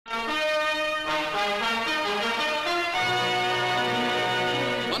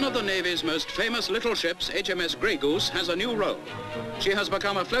Navy's most famous little ships, H.M.S. Grey Goose, has a new role. She has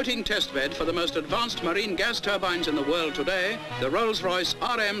become a floating test bed for the most advanced marine gas turbines in the world today, the Rolls Royce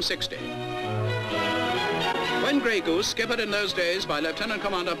RM 60. When Grey Goose, skippered in those days by Lieutenant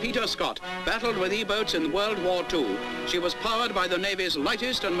Commander Peter Scott, battled with E-boats in World War II, she was powered by the Navy's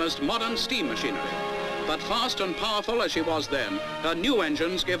lightest and most modern steam machinery. But fast and powerful as she was then, her new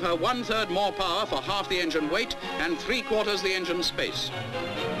engines give her 1/3 more power for half the engine weight and 3/4 the engine space.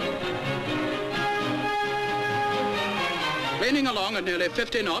 Planing along at nearly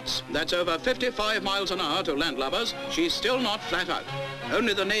 50 knots, that's over 55 miles an hour to landlubbers, she's still not flat out.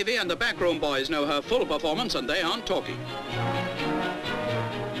 Only the Navy and the backroom boys know her full performance, and they aren't talking.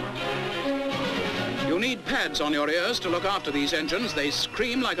 You need pads on your ears to look after these engines. They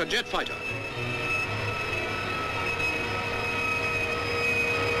scream like a jet fighter.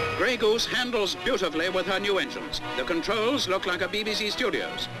 Grey Goose handles beautifully with her new engines. The controls look like a BBC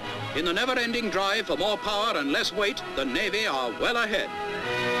Studios. In the never-ending drive for more power and less weight, the Navy are well ahead.